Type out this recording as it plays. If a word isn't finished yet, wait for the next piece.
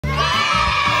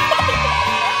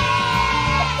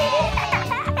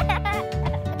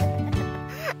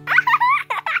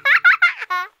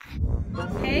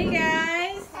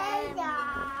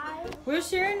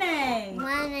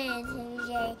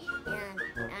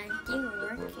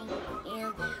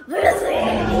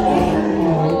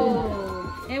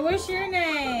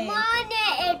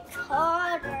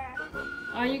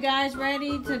guys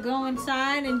ready to go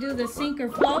inside and do the sink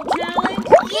or float challenge?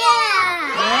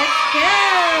 Yeah! Let's go!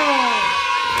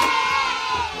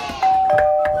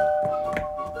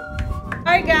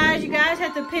 Alright guys, you guys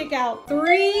have to pick out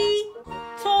 3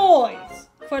 toys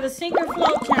for the sink or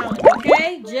float challenge,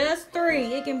 okay? Just 3.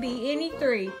 It can be any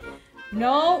 3.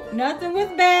 No, nothing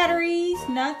with batteries,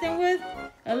 nothing with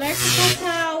electrical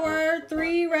power.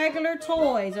 3 regular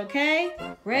toys, okay?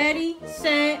 Ready,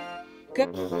 set, go.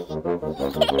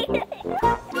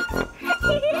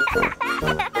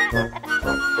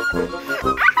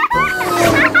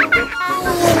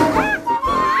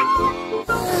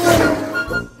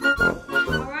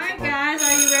 Alright guys,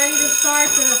 are you ready to start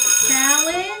the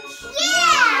challenge?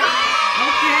 Yeah!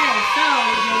 Okay, so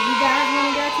you guys want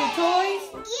to get your toys?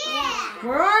 Yeah!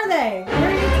 Where are they? Where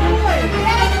are your toys?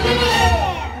 Right here!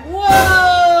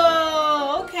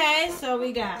 Whoa! Okay, so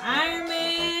we got Iron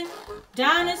Man,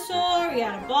 dinosaur, we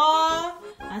got a ball.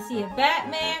 I see a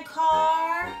Batman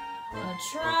car, a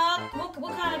truck.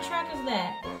 What kind of truck is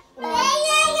that?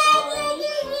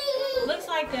 Looks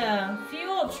like a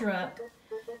fuel truck.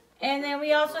 And then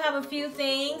we also have a few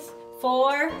things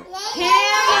for Cameron.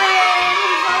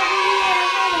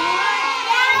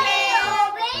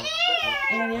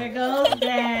 And there goes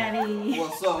Daddy.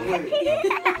 What's up with it?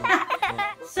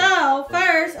 So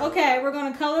first, okay, we're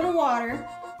gonna color the water.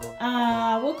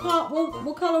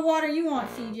 What color water you want,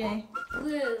 CJ?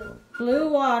 Blue. Blue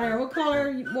water. What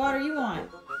color water you want?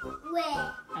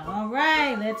 Red. All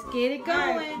right, let's get it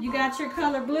going. You got your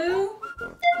color blue?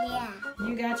 Yeah.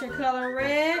 You got your color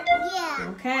red?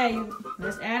 Yeah. Okay,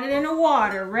 let's add it in the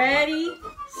water. Ready,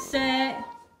 set,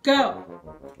 go.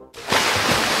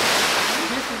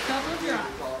 Just a couple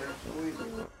drops.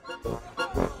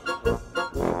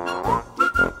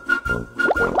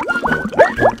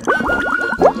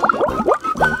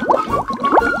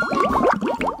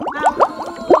 How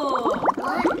cool.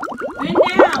 Bend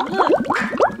down, look.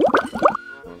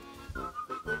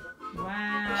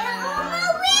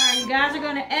 Wow. Alright, you guys are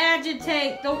going to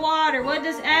agitate the water. What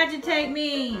does agitate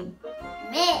mean?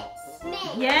 Mix.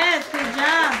 Mix. Yes, good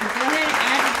job. Go ahead and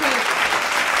agitate.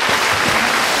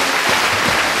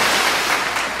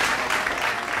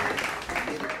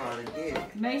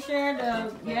 Make sure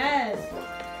yes.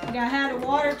 You gotta have the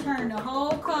water turn the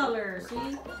whole color.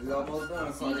 See? We almost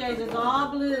done. CJ's is all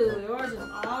blue. Yours is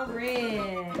all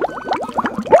red.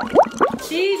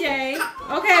 CJ.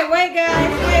 Okay, wait guys.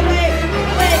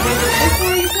 Wait.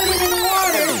 Before you put it in the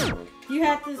water, you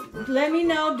have to let me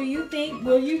know, will you think,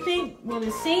 will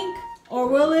it sink or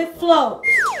will it float?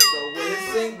 So will it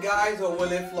sink, guys, or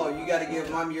will it float? You gotta give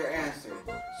Mommy your answer.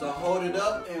 So hold it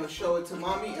up and show it to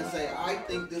Mommy and say, I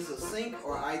think this will sink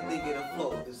or I think it'll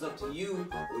float. It's up to you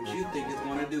what you think it's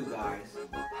gonna do, guys.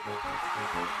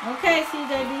 Okay,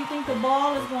 CJ, do you think the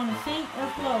ball is gonna sink or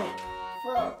float?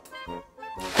 Float.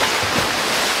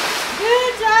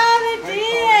 Good job, it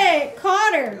did!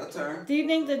 Carter, Your turn. do you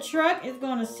think the truck is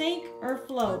gonna sink or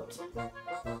float?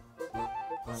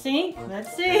 Sink?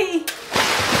 Let's see.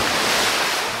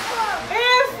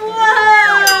 It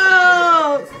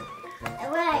floats!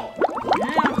 Right.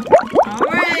 Yeah. All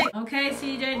right. Okay,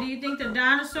 CJ, do you think the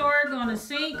dinosaur is gonna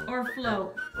sink or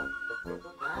float?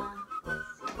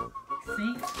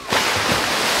 Sink.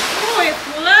 Oh, it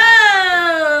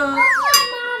floats!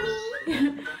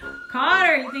 Mommy.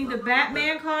 Carter, you think the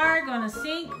Batman car is gonna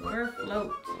sink or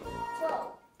float?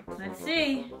 Float. Let's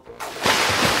see.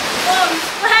 Whoa, you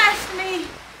splashed me!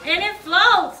 And it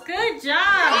floats! Good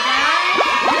job, guys!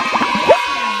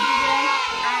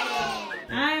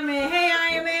 Iron Man. Hey,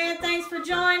 Iron Man, thanks for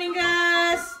joining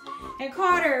us. And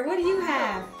Carter, what do you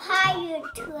have? Fire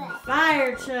truck.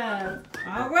 Fire truck.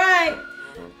 All right.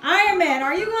 Iron Man,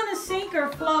 are you gonna sink or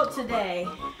float today?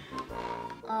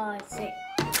 Oh, it's it.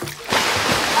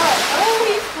 Oh,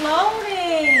 he's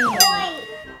floating. Wait.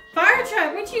 Fire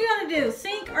truck, what you gonna do?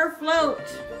 Sink or float?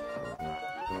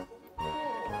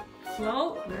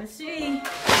 Float. Let's see.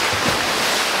 Oh,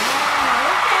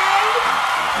 okay.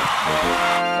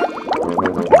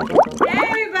 Hey,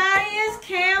 everybody, it's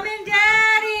Cam and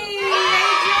Daddy.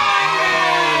 They joined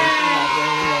us.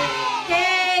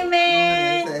 Hey,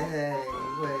 man. Say hey.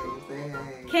 Wait, say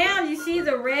hey. Cam, you see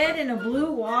the red and the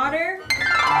blue water?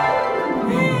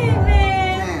 Hey,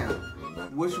 man.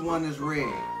 Cam, which one is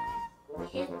red?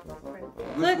 Which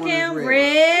Look, one Cam, is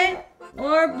red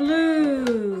or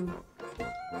blue?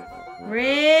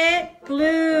 Red,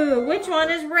 blue. Which one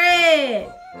is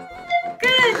red?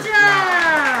 Good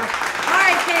job. All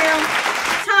right, Cam.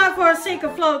 Time for a sink or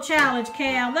float challenge,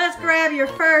 Cam. Let's grab your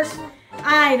first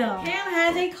item. Cam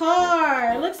has a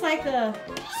car. It looks like a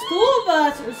school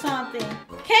bus or something.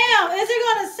 Cam, is it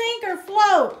going to sink or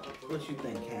float? What you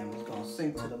think, Cam? It's gonna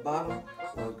sink to the bottom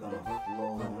or it's gonna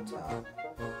float on top?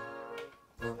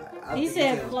 He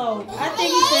said float. I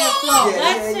think he said float.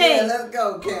 Let's see. Yeah, let's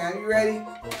go, Cam. You ready?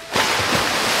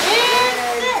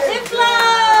 It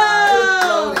floats.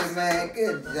 Floated, man.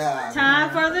 Good job. Time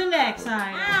for the next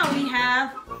item. Now we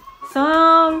have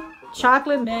some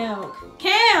chocolate milk.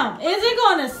 Cam, is it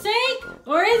gonna sink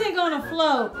or is it gonna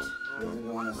float? Is it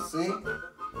gonna sink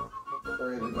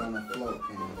or is it gonna float,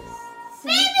 Cam?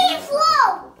 Maybe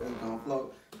float. It's gonna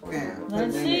float. Cam, put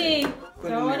Let's it in see. there.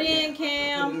 Throw it in, Put it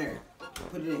Cam. in there.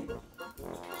 Put it in.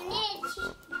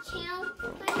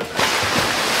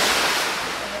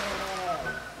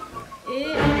 It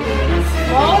is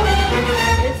floating.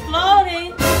 It's floating.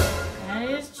 That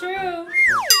is true.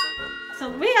 So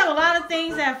we have a lot of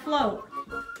things that float.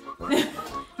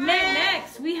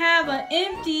 Next, we have an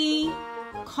empty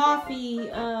coffee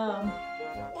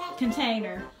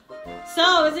container.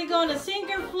 So, is it going to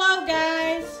sink or float,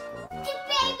 guys?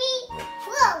 Baby,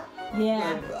 float.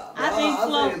 Yeah, I think I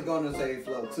float. think it's gonna say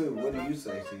float too. What do you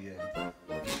say, CJ?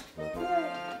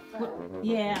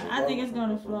 Yeah, I think it's going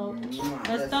to float.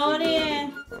 Let's throw it see.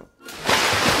 in.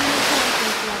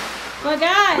 But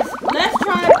guys, let's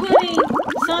try putting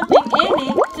something in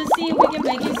it to see if we can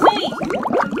make it sink.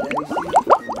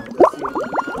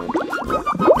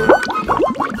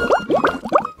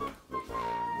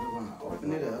 We're gonna open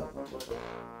it up.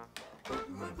 I'm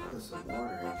gonna put some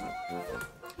water in it.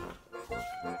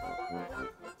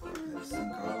 Let it sink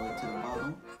all the way to the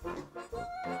bottom.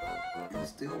 And it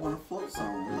still wanna float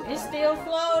some. It's still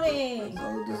floating. So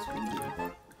this will do.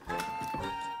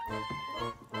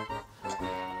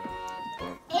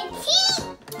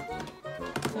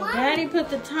 So Daddy put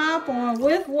the top on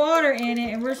with water in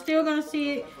it, and we're still gonna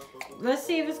see it. Let's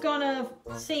see if it's gonna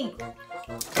sink.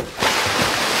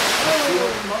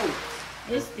 Oh,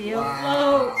 it still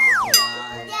floats.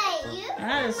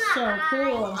 That is so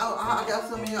cool. I got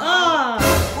some here. Oh.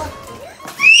 What?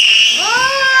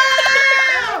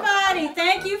 Everybody,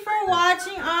 thank you for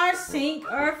watching our sink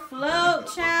or float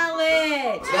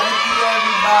challenge. Thank you,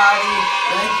 everybody.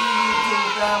 Thank you, YouTube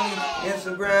family,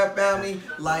 Instagram family.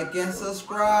 Like and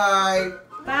subscribe.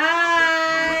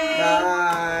 Bye.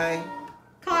 Bye.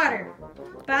 Carter.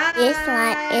 Bye. This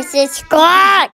one is a squad.